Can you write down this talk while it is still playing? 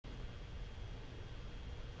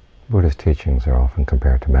Buddhist teachings are often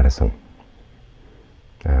compared to medicine,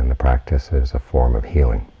 and the practice is a form of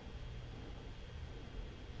healing.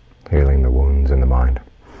 Healing the wounds in the mind.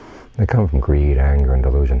 They come from greed, anger, and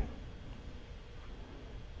delusion.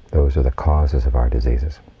 Those are the causes of our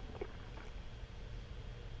diseases.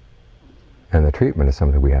 And the treatment is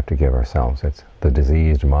something we have to give ourselves. It's the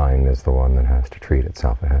diseased mind is the one that has to treat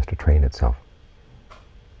itself. It has to train itself.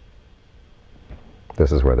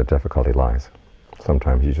 This is where the difficulty lies.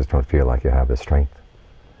 Sometimes you just don't feel like you have the strength.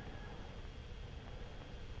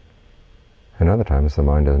 And other times the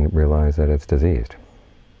mind doesn't realize that it's diseased.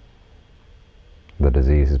 The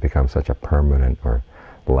disease has become such a permanent or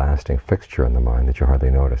lasting fixture in the mind that you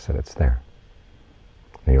hardly notice that it's there.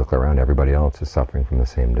 And you look around, everybody else is suffering from the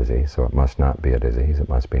same disease, so it must not be a disease, it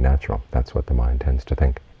must be natural. That's what the mind tends to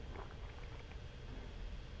think.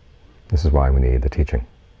 This is why we need the teaching.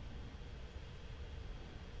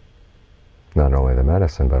 Not only the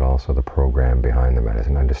medicine, but also the program behind the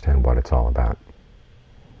medicine. Understand what it's all about.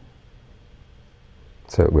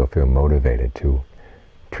 So that we'll feel motivated to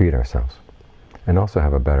treat ourselves. And also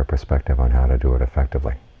have a better perspective on how to do it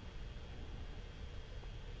effectively.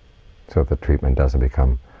 So the treatment doesn't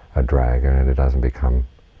become a drag and it doesn't become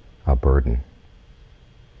a burden.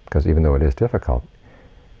 Because even though it is difficult,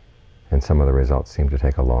 and some of the results seem to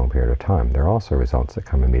take a long period of time, there are also results that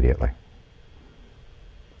come immediately.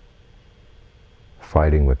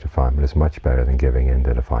 Fighting with defilement is much better than giving in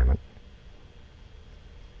to defilement.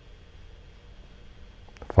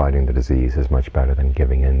 Fighting the disease is much better than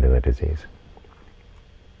giving in to the disease.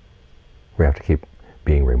 We have to keep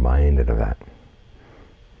being reminded of that.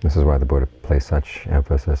 This is why the Buddha placed such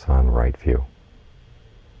emphasis on right view.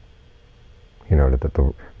 He noted that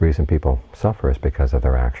the reason people suffer is because of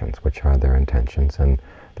their actions, which are their intentions, and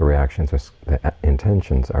the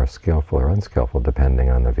intentions are skillful or unskillful depending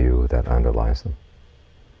on the view that underlies them.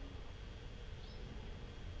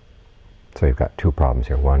 So you've got two problems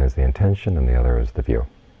here. One is the intention and the other is the view.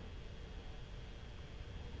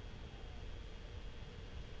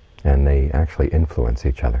 And they actually influence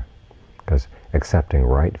each other. Because accepting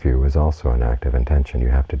right view is also an act of intention. You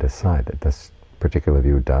have to decide that this particular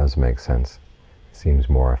view does make sense, seems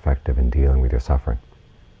more effective in dealing with your suffering.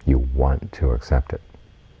 You want to accept it.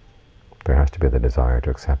 There has to be the desire to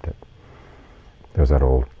accept it. There's that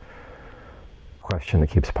old question that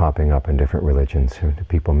keeps popping up in different religions. Do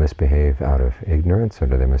people misbehave out of ignorance or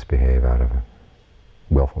do they misbehave out of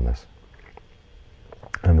willfulness?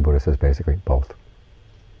 And the Buddha says basically both.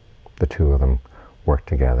 The two of them work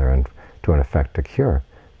together, and to effect a cure,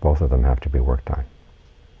 both of them have to be worked on.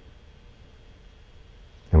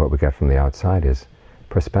 And what we get from the outside is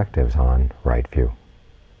perspectives on right view.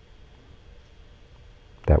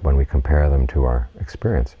 That when we compare them to our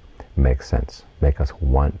experience, makes sense, make us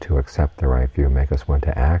want to accept the right view, make us want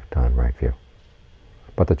to act on right view.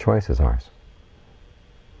 But the choice is ours.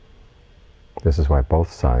 This is why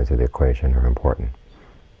both sides of the equation are important.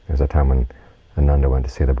 There's a time when Ananda went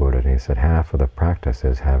to see the Buddha and he said, half of the practice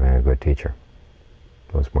is having a good teacher.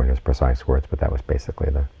 Those weren't his precise words, but that was basically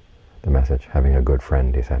the message. Having a good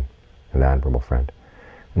friend, he said, an admirable friend.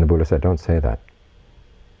 And the Buddha said, don't say that.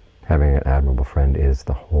 Having an admirable friend is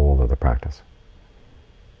the whole of the practice.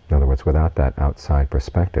 In other words, without that outside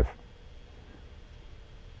perspective,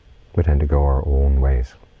 we tend to go our own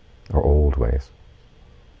ways, our old ways,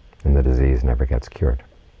 and the disease never gets cured.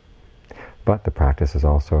 But the practice is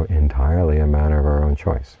also entirely a matter of our own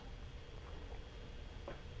choice.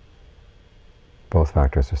 Both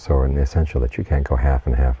factors are so essential that you can't go half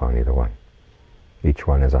and half on either one. Each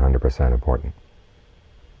one is 100% important.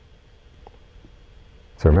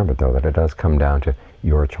 So remember, though, that it does come down to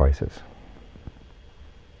your choices.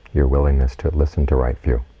 Your willingness to listen to right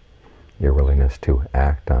view. Your willingness to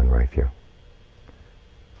act on right view.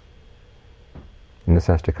 And this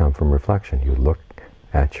has to come from reflection. You look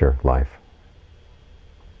at your life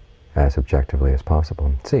as objectively as possible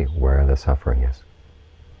and see where the suffering is.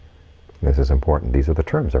 This is important. These are the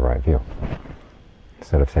terms of right view.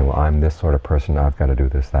 Instead of saying, well, I'm this sort of person, I've got to do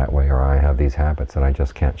this that way, or I have these habits that I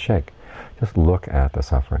just can't shake. Just look at the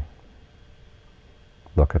suffering.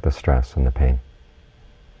 Look at the stress and the pain.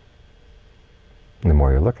 And the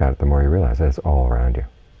more you look at it, the more you realize that it's all around you.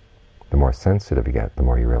 The more sensitive you get, the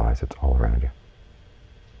more you realize it's all around you.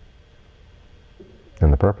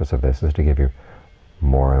 And the purpose of this is to give you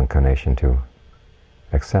more inclination to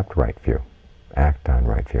accept right view, act on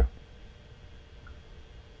right view.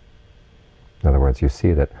 In other words, you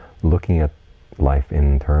see that looking at life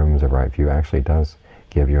in terms of right view actually does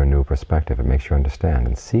give you a new perspective. It makes you understand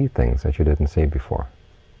and see things that you didn't see before.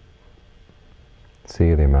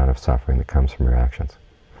 See the amount of suffering that comes from your actions.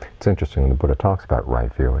 It's interesting, when the Buddha talks about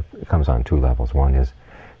right view, it comes on two levels. One is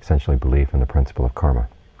essentially belief in the principle of karma,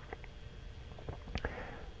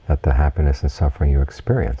 that the happiness and suffering you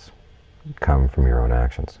experience come from your own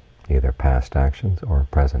actions, either past actions or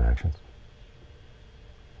present actions.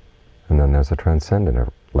 And then there's a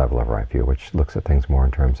transcendent level of right view, which looks at things more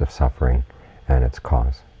in terms of suffering and its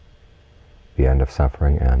cause, the end of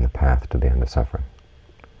suffering and the path to the end of suffering.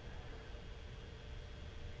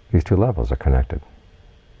 These two levels are connected.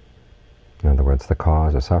 In other words, the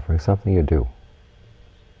cause of suffering is something you do.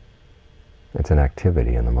 It's an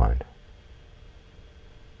activity in the mind.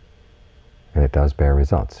 And it does bear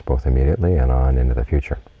results, both immediately and on into the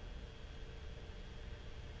future.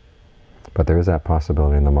 But there is that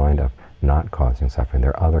possibility in the mind of not causing suffering.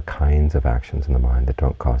 There are other kinds of actions in the mind that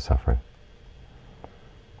don't cause suffering.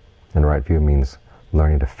 And right view means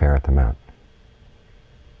learning to ferret them out.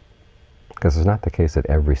 Because it's not the case that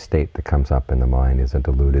every state that comes up in the mind is a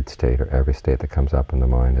deluded state, or every state that comes up in the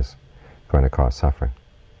mind is going to cause suffering.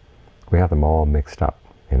 We have them all mixed up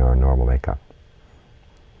in our normal makeup.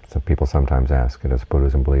 So people sometimes ask, does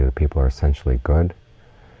Buddhism believe that people are essentially good?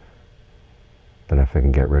 That if they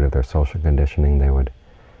can get rid of their social conditioning, they would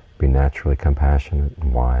be naturally compassionate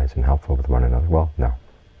and wise and helpful with one another? Well, no.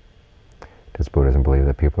 Does Buddhism believe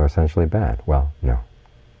that people are essentially bad? Well, no.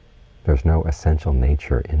 There's no essential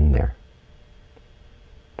nature in there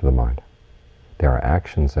to the mind. There are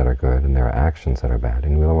actions that are good and there are actions that are bad,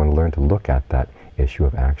 and we want to learn to look at that issue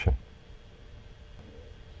of action.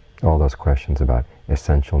 All those questions about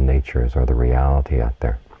essential natures or the reality out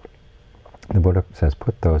there. The Buddha says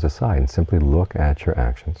put those aside and simply look at your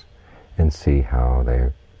actions and see how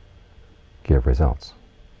they give results.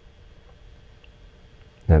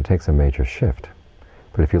 Now it takes a major shift,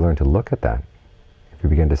 but if you learn to look at that, if you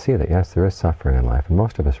begin to see that yes, there is suffering in life, and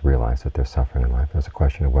most of us realize that there's suffering in life, there's a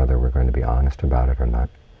question of whether we're going to be honest about it or not,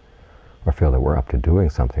 or feel that we're up to doing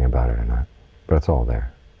something about it or not, but it's all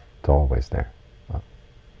there. It's always there.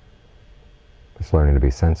 It's learning to be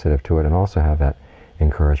sensitive to it and also have that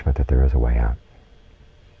encouragement that there is a way out.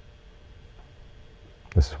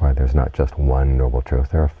 This is why there's not just one noble truth,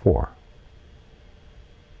 there are four.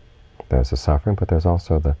 There's the suffering, but there's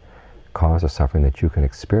also the cause of suffering that you can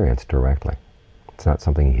experience directly. It's not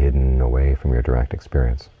something hidden away from your direct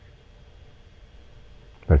experience.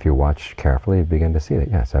 But if you watch carefully, you begin to see that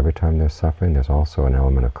yes, every time there's suffering, there's also an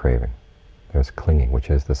element of craving. There's clinging, which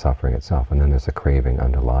is the suffering itself, and then there's a craving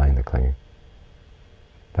underlying the clinging.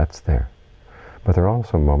 That's there. But there are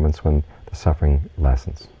also moments when the suffering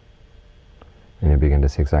lessens. And you begin to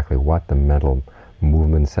see exactly what the mental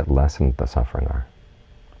movements that lessen the suffering are.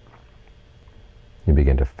 You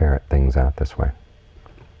begin to ferret things out this way.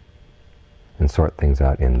 And sort things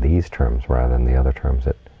out in these terms rather than the other terms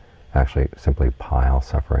that actually simply pile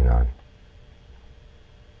suffering on.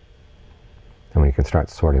 And when you can start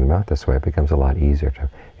sorting them out this way, it becomes a lot easier to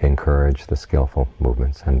encourage the skillful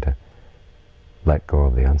movements and to let go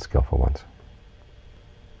of the unskillful ones.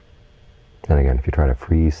 And again, if you try to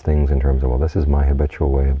freeze things in terms of, well, this is my habitual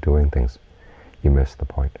way of doing things, you miss the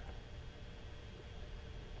point.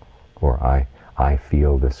 Or I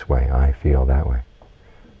feel this way, I feel that way.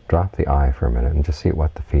 Drop the I for a minute and just see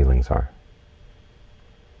what the feelings are.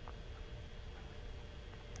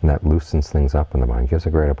 And that loosens things up in the mind, gives a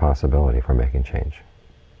greater possibility for making change.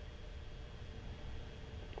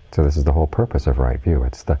 So this is the whole purpose of right view.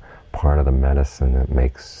 It's the part of the medicine that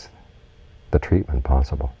makes the treatment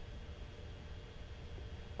possible.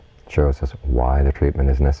 It shows us why the treatment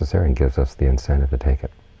is necessary and gives us the incentive to take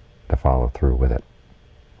it, to follow through with it.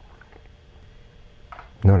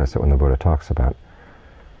 Notice that when the Buddha talks about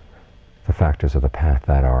the factors of the path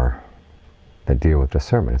that deal with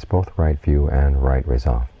discernment, it's both right view and right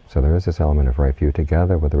resolve. So there is this element of right view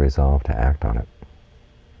together with the resolve to act on it.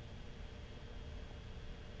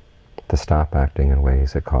 To stop acting in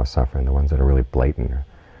ways that cause suffering, the ones that are really blatant.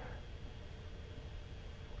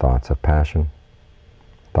 Thoughts of passion,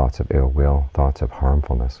 thoughts of ill will, thoughts of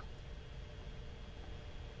harmfulness.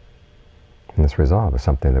 And this resolve is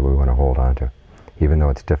something that we want to hold on to. Even though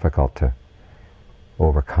it's difficult to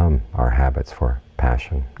overcome our habits for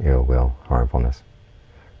passion, ill will, harmfulness,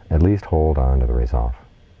 at least hold on to the resolve,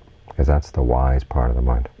 because that's the wise part of the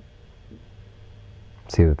mind.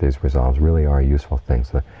 See that these resolves really are useful things.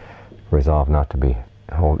 The resolve not to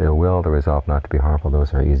hold ill will, the resolve not to be harmful,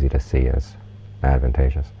 those are easy to see as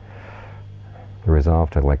advantageous. The resolve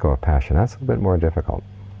to let go of passion, that's a bit more difficult.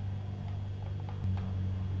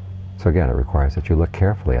 So again, it requires that you look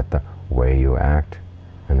carefully at the way you act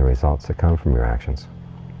and the results that come from your actions.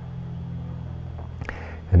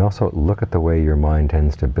 And also look at the way your mind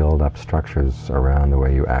tends to build up structures around the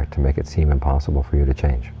way you act to make it seem impossible for you to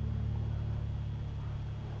change.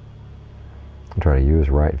 And try to use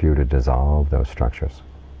right view to dissolve those structures.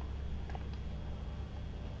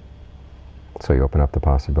 So you open up the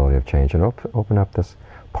possibility of change and open up this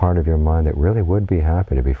part of your mind that really would be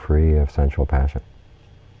happy to be free of sensual passion.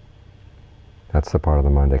 That's the part of the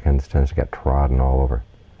mind that tends to get trodden all over.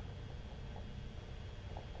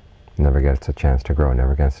 Never gets a chance to grow,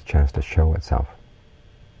 never gets a chance to show itself.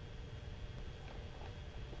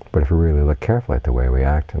 But if we really look carefully at the way we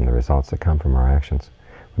act and the results that come from our actions,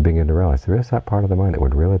 we begin to realize there is that part of the mind that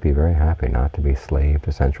would really be very happy not to be slave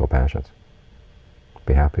to sensual passions.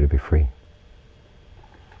 Be happy to be free.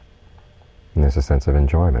 And there's a sense of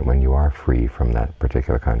enjoyment when you are free from that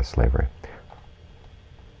particular kind of slavery.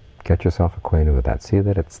 Get yourself acquainted with that. See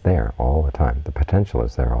that it's there all the time. The potential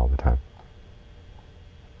is there all the time.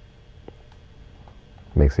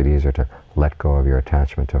 Makes it easier to let go of your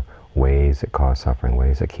attachment to ways that cause suffering,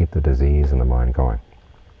 ways that keep the disease in the mind going.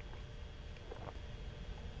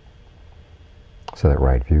 So that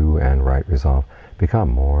right view and right resolve become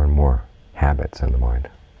more and more habits in the mind.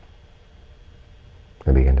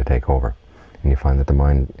 They begin to take over. And you find that the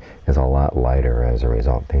mind is a lot lighter as a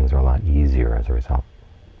result. Things are a lot easier as a result.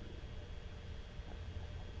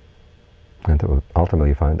 And ultimately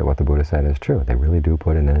you find that what the Buddha said is true. They really do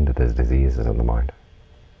put an end to the diseases of the mind.